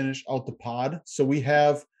over-unders to finish out the pod. So we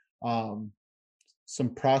have some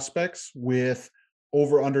prospects with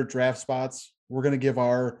over-under draft spots. We're going to give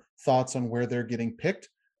our thoughts on where they're getting picked.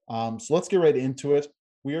 So let's get right into it.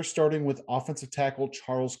 We are starting with offensive tackle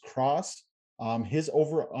Charles Cross. His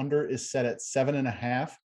over-under is set at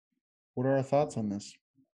 7.5. What are our thoughts on this?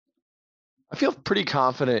 I feel pretty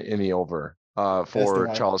confident in the over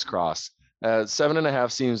for Charles Cross.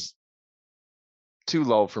 7.5 seems too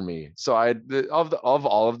low for me. So of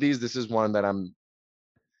all of these, this is one that I'm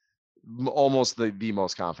almost the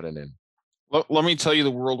most confident in. Let me tell you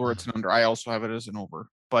the world where it's an under. I also have it as an over,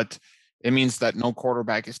 but it means that no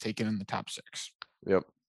quarterback is taken in the top 6. Yep.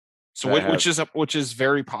 So which is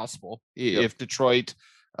very possible. Yep. If Detroit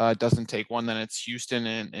doesn't take one, then it's Houston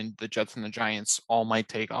and the Jets and the Giants all might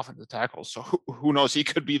take offensive tackles. So who knows? He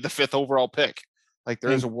could be the 5th overall pick. Like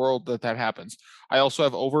there is a world that happens. I also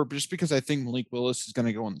have over just because I think Malik Willis is going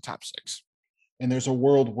to go in the top 6. And there's a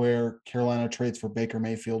world where Carolina trades for Baker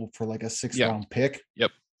Mayfield for like a 6th round pick.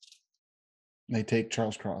 Yep. They take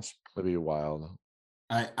Charles Cross. That'd be wild.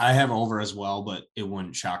 I have over as well, but it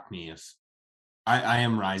wouldn't shock me if I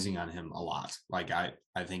am rising on him a lot. Like I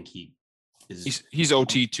think he is. He's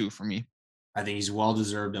OT too for me. I think he's well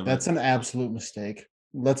deserved of That's an absolute mistake.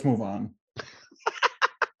 Let's move on.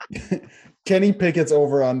 Kenny Pickett's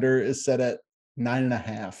over under is set at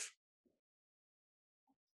 9.5.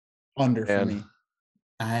 Under for me.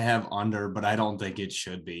 I have under, but I don't think it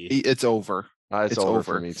should be. It's over. It's over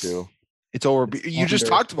for me too. It's over. You just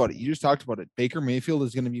under. talked about it. Baker Mayfield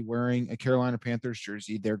is going to be wearing a Carolina Panthers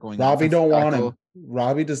jersey. They're going. Robbie don't want him.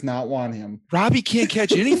 Robbie does not want him. Robbie can't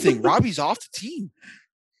catch anything. Robbie's off the team.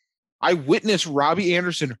 I witnessed Robbie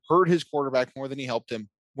Anderson hurt his quarterback more than he helped him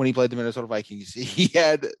when he played the Minnesota Vikings. He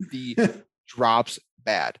had the drops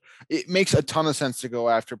bad. It makes a ton of sense to go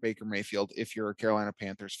after Baker Mayfield if you're a Carolina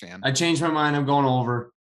Panthers fan. I changed my mind. I'm going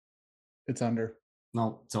over. It's under.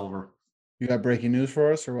 No, it's over. You got breaking news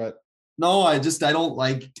for us or what? No, I don't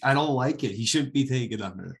like it. He should be taken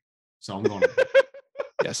under. So I'm going.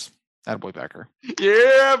 Yes. Attaboy Becker.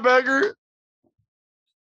 Yeah, Becker.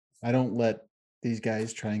 I don't let these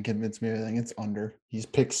guys try and convince me. I think it's under. He's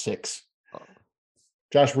picked 6.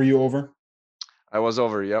 Josh, were you over? I was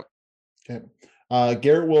over. Yep. Okay.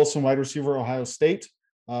 Garrett Wilson, wide receiver, Ohio State.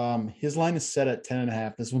 His line is set at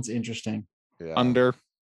 10.5. This one's interesting. Yeah. Under.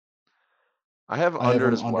 I have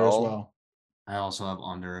under as well. I also have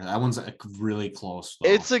under. That one's really close, though.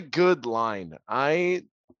 It's a good line.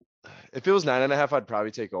 If it was 9.5, I'd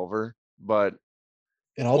probably take over, but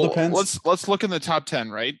it all depends. Let's look in the top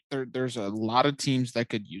 10, right? There's a lot of teams that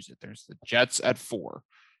could use it. There's the Jets at 4.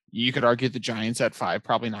 You could argue the Giants at 5,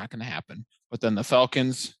 probably not going to happen. But then the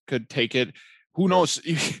Falcons could take it. Who knows?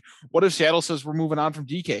 What if Seattle says we're moving on from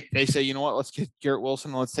DK? They say, you know what? Let's get Garrett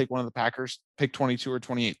Wilson and let's take one of the Packers, pick 22 or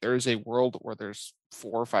 28. There is a world where there's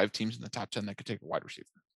 4 or 5 teams in the top 10 that could take a wide receiver.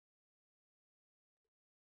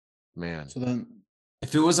 Man. So then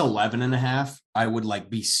if it was 11.5, I would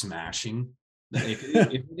be smashing. If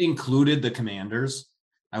it included the Commanders,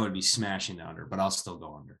 I would be smashing the under, but I'll still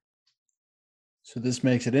go under. So this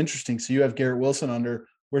makes it interesting. So you have Garrett Wilson under.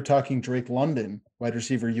 We're talking Drake London, wide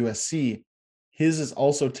receiver, USC. His is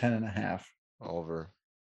also 10.5. Over.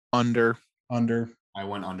 Under. I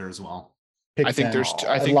went under as well. I think there's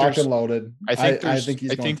locked and loaded. I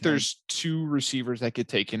think there's 2 receivers that get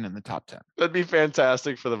taken in the top 10. That'd be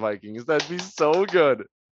fantastic for the Vikings. That'd be so good.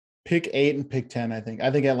 Pick 8 and pick 10. I think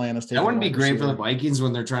Atlanta's taking. That wouldn't be great for the Vikings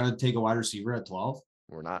when they're trying to take a wide receiver at 12.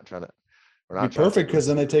 We're not trying to. Be perfect because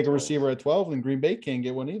then they take a receiver at 12, and Green Bay can't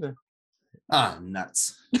get one either.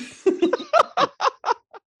 Nuts.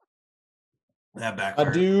 That back.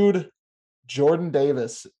 A dude, Jordan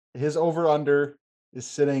Davis. His over under is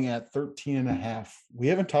sitting at 13.5. We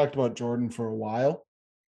haven't talked about Jordan for a while.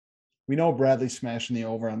 We know Bradley's smashing the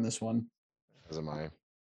over on this one. As am I.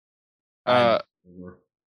 I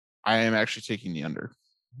am actually taking the under.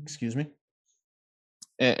 Excuse me.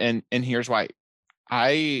 And here's why.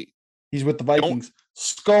 He's with the Vikings.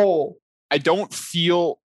 Skull. I don't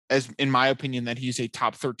feel, as in my opinion, that he's a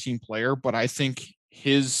top 13 player, but I think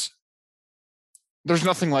there's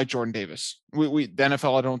nothing like Jordan Davis. The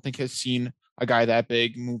NFL, I don't think, has seen a guy that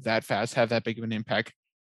big, move that fast, have that big of an impact.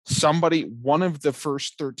 One of the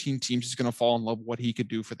first 13 teams is going to fall in love with what he could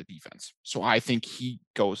do for the defense. So I think he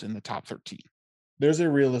goes in the top 13. There's a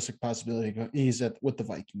realistic possibility he's with the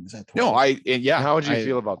Vikings at 12. No, How would you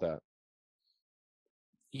feel about that?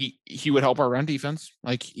 He would help our run defense.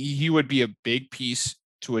 Like he would be a big piece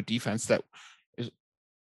to a defense that is.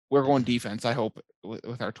 We're going defense, I hope,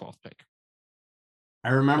 with our 12th pick.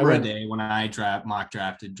 I remember a day when I mock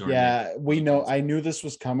drafted Jordan. Yeah, Davis. we know. I knew this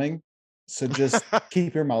was coming, so just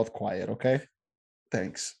keep your mouth quiet, okay?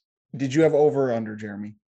 Thanks. Did you have over or under,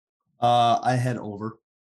 Jeremy? I had over.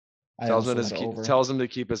 Tells him to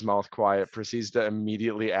keep his mouth quiet. Proceeds to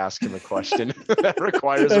immediately ask him a question that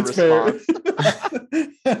requires a response.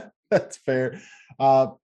 That's fair.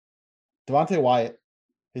 Devontae Wyatt,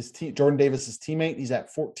 Jordan Davis's teammate. He's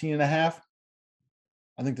at 14.5.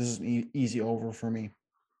 I think this is an easy over for me.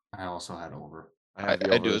 I also had over. I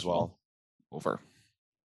do as well. Over.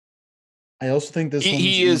 I also think this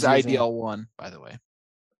he is IDL one, by the way.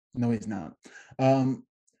 No, he's not.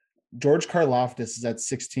 George Karlaftis is at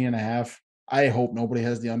 16.5. I hope nobody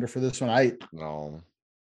has the under for this one. I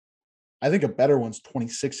think a better one's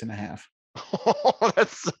 26.5. Oh,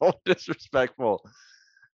 that's so disrespectful.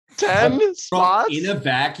 10 spots in a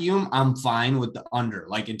vacuum. I'm fine with the under.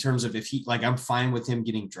 Like in terms of if he, like, I'm fine with him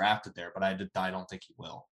getting drafted there, but I don't think he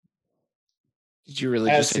will. Did you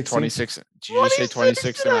really just say 26? Did you just say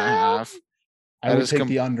 26.5? I would take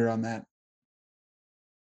the under on that.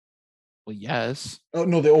 Well, yes. Oh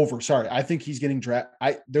no, the over. Sorry, I think he's getting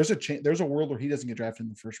drafted. There's a world where he doesn't get drafted in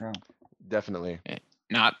the first round. Definitely.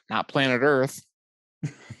 Not planet Earth.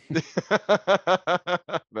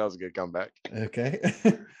 That was a good comeback. Okay.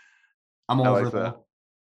 I'm over like that.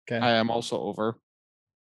 Okay. I am also over.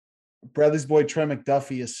 Bradley's boy Trent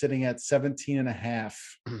McDuffie is sitting at 17.5.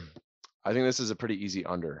 I think this is a pretty easy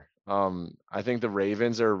under. I think the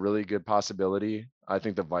Ravens are a really good possibility. I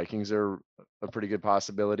think the Vikings are a pretty good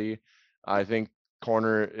possibility. I think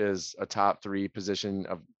corner is a top 3 position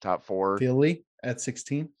of top 4. Philly at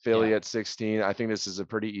 16. Philly at 16. I think this is a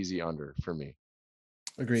pretty easy under for me.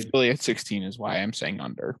 Agreed. Philly at 16 is why I'm saying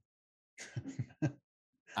under.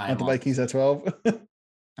 Not the Vikings at 12.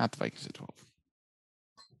 Not the Vikings at 12.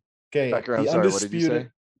 Okay. Back around, sorry, what did you say?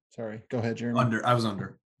 Sorry, go ahead, Jeremy. Under. I was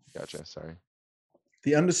under. Gotcha. Sorry.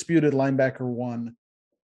 The undisputed linebacker 1,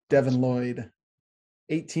 Devin Lloyd.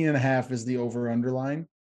 18.5 is the over underline.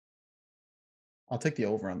 I'll take the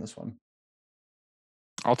over on this one.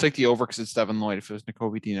 I'll take the over because it's Devin Lloyd. If it was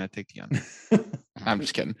Nakobe Dean, I'd take the under. I'm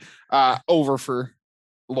just kidding. Over for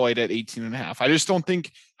Lloyd at 18.5.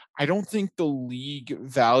 I don't think the league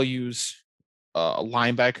values a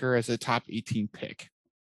linebacker as a top 18 pick.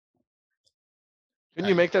 Can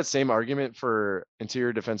you make that same argument for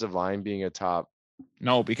interior defensive line being a top?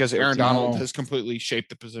 No, because Aaron Donald has completely shaped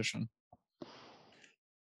the position.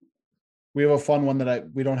 We have a fun one that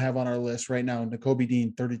we don't have on our list right now. Nakobe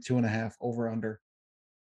Dean, 32.5, over under.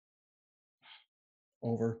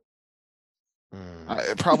 Over.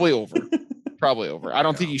 Probably over. Probably over. I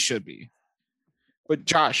don't think he should be. But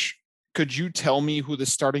Josh, could you tell me who the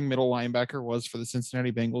starting middle linebacker was for the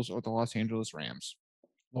Cincinnati Bengals or the Los Angeles Rams?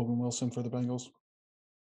 Logan Wilson for the Bengals.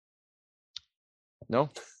 No.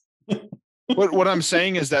 What I'm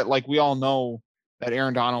saying is that, like, we all know that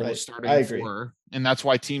Aaron Donald was starting for, and that's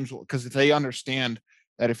why teams, because they understand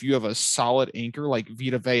that if you have a solid anchor like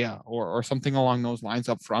Vita Vea or something along those lines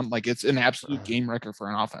up front, like, it's an absolute game wrecker for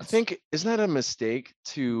an offense. I think, isn't that a mistake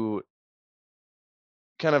to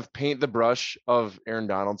kind of paint the brush of Aaron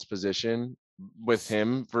Donald's position with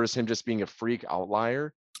him versus him just being a freak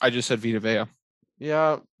outlier? I just said Vita Vea.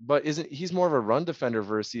 Yeah, but he's more of a run defender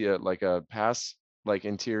versus like a pass, like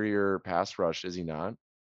interior pass rush, is he not?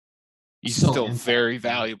 He's still very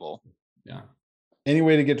valuable. Yeah. Any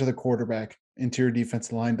way to get to the quarterback, interior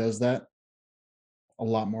defensive line does that a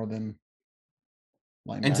lot more than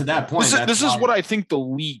linebacker. And to that point, this is what I think the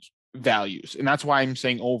league values, and that's why I'm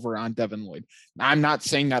saying over on Devin Lloyd. I'm not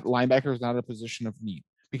saying that linebacker is not a position of need,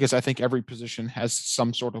 because I think every position has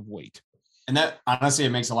some sort of weight. And that, honestly, it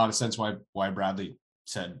makes a lot of sense why Bradley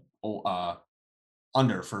said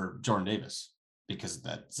under for Jordan Davis, because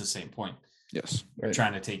that's the same point. Yes. Right.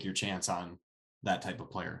 Trying to take your chance on that type of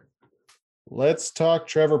player. Let's talk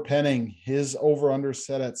Trevor Penning. His over under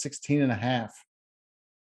set at 16.5.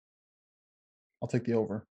 I'll take the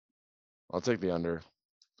over. I'll take the under.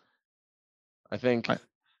 I think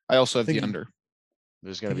I also have the under.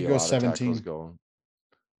 There's going to He be a goes lot of tackles 17. going.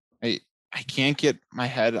 I can't get my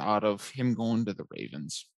head out of him going to the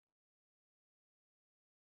Ravens.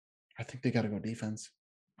 I think they got to go defense.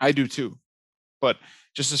 I do too. But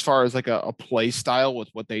just as far as like a play style with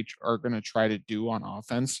what they are going to try to do on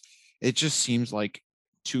offense, it just seems like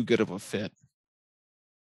too good of a fit.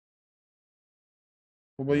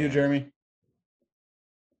 What about you, Yeah. Jeremy?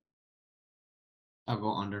 I'll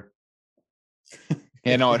go under.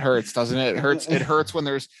 Yeah, no, it hurts, doesn't it? It hurts when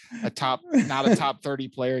there's not a top 30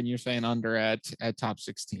 player and you're saying under at top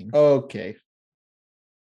 16. Okay.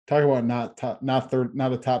 Talk about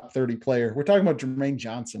not a top 30 player. We're talking about Jermaine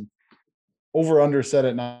Johnson. Over under set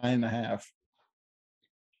at 9.5.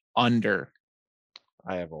 Under.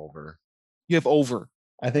 I have over. You have over.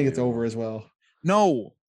 I think it's Ew. over as well.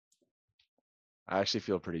 No, I actually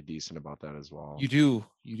feel pretty decent about that as well. you do.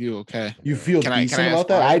 You do. Okay. You feel Can I decent ask about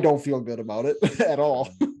that? why? I don't feel good about it at all.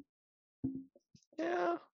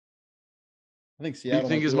 Yeah. I think Who do Seattle. you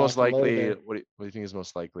think might is be most locked and loaded likely? there. What do you think is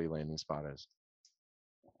most likely landing spot is?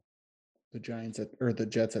 The Giants or the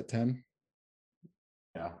Jets at 10.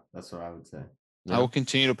 Yeah, that's what I would say. I will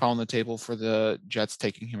continue to pound the table for the Jets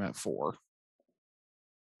taking him at 4.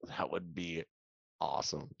 That would be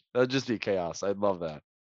awesome. That'd just be chaos. I'd love that.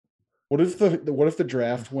 What if the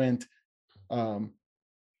draft went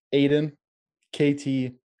Aiden,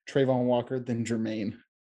 KT, Trayvon Walker, then Jermaine?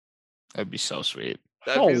 That'd be so sweet.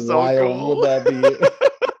 That'd How be so wild cool. would that be?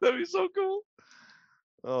 That'd be so cool.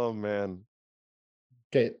 Oh man.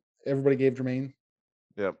 Okay, everybody gave Jermaine.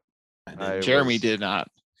 Yep. I Jeremy was- did not.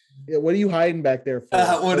 Yeah, what are you hiding back there for?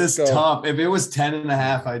 That one Let's is go. tough. If it was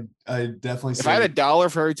 10.5, I'd definitely If say I had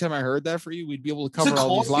 $1 for every time I heard that for you, we'd be able to These are cover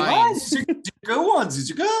all these close lines. These are good ones.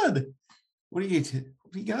 These are good. What do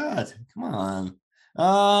you got? Come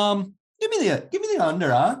on. Give me the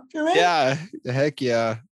under, huh? Jermaine? Yeah, heck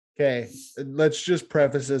yeah. Okay, let's just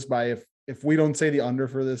preface this by if we don't say the under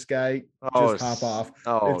for this guy, Oh, just hop off.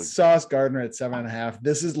 Oh, It's Sauce Gardner at 7.5.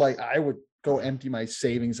 This is like I would go empty my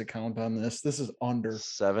savings account on this. This is under.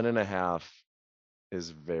 7.5 is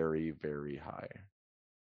very, very high.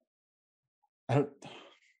 I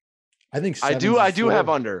think I seven's the do have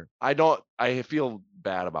floor. under. I feel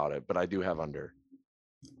bad about it, but I do have under.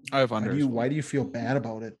 I have Why under. do as you well. why do you feel bad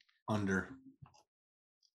about it? Under.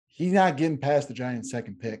 He's not getting past the Giants'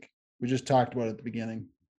 second pick. We just talked about it at the beginning.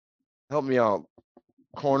 Help me out.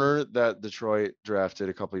 Corner that Detroit drafted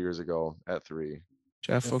a couple years ago at 3.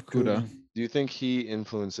 Jeff Jeff Okuda. Okuda. Do you think he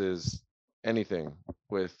influences anything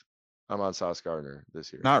with Ahmad Sauce Gardner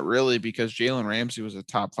this year? Not really, because Jalen Ramsey was a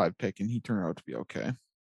top 5 pick and he turned out to be okay.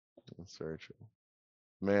 That's very true.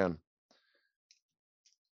 Man.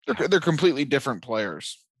 They're completely different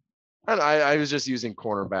players. And I was just using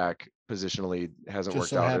cornerback positionally. Hasn't Just worked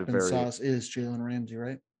so out. happens Very Sauce is Jalen Ramsey,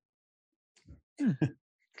 right?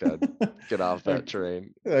 good. Get off that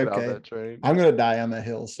train. Get off Okay. that train. I'm gonna die on that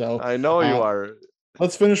hill. So I know you uh, are.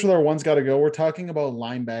 let's finish with our one's got to go. We're talking about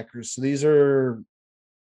linebackers. So these are,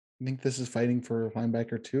 I think this is fighting for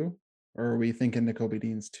linebacker 2, or are we thinking Nakobe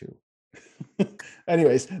Dean's 2?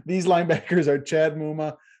 Anyways, these linebackers are Chad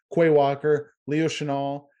Muma, Quay Walker, Leo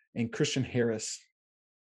Chenal, and Christian Harris.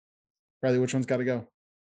 Riley, which one's got to go?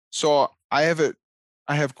 So I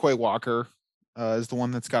have Quay Walker is the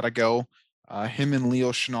one that's got to go. Him and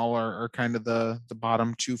Leo Chenal are kind of the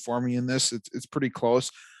bottom 2 for me in this. It's pretty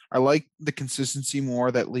close. I like the consistency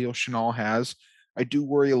more that Leo Chenal has. I do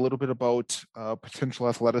worry a little bit about potential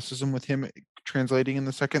athleticism with him translating in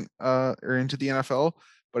the second or into the NFL.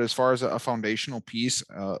 But as far as a foundational piece,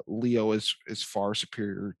 Leo is far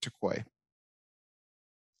superior to Quay.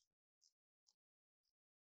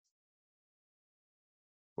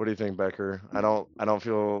 What do you think, Becker? I don't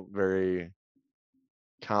feel very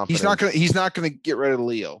confident. He's not gonna get rid of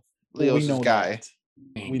Leo. Well, Leo's his guy. that.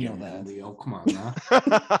 Ain't We know getting rid of that. Leo. Come on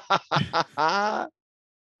now.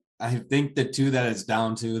 I think the 2 that it's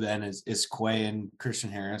down to then is Quay and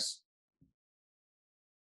Christian Harris.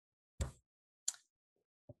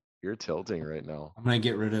 You're tilting right now. I'm gonna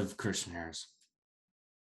get rid of Christian Harris.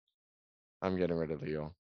 I'm getting rid of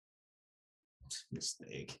Leo.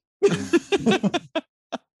 Mistake. I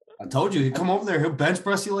told you he'd come over there. He'll bench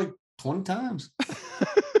press you like 20 times.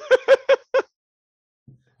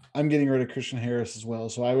 I'm getting rid of Christian Harris as well.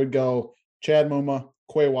 So I would go Chad Muma,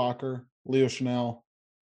 Quay Walker, Leo Chenal,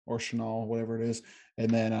 or Chenal, whatever it is,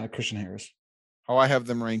 and then Christian Harris. How I have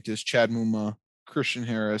them ranked is Chad Muma, Christian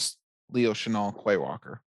Harris, Leo Chenal, Quay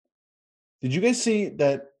Walker. Did you guys see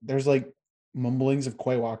that there's like mumblings of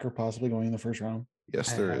Quay Walker possibly going in the first round?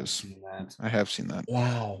 Yes, I there have is. seen that. I have seen that.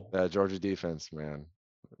 Wow. That Georgia defense, man.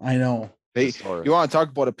 I know. Hey, Historic. you want to talk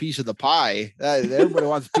about a piece of the pie? Everybody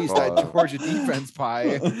wants a piece of that Oh, Georgia defense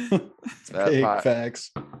pie. That Big pie-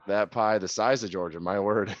 facts. that pie the size of Georgia, my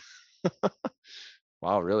word.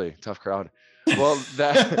 Wow, really tough crowd. Well,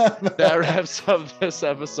 that wraps up this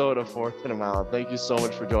episode of Fourth and a Mile. Thank you so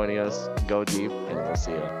much for joining us. Go deep, and we'll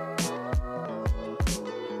see you.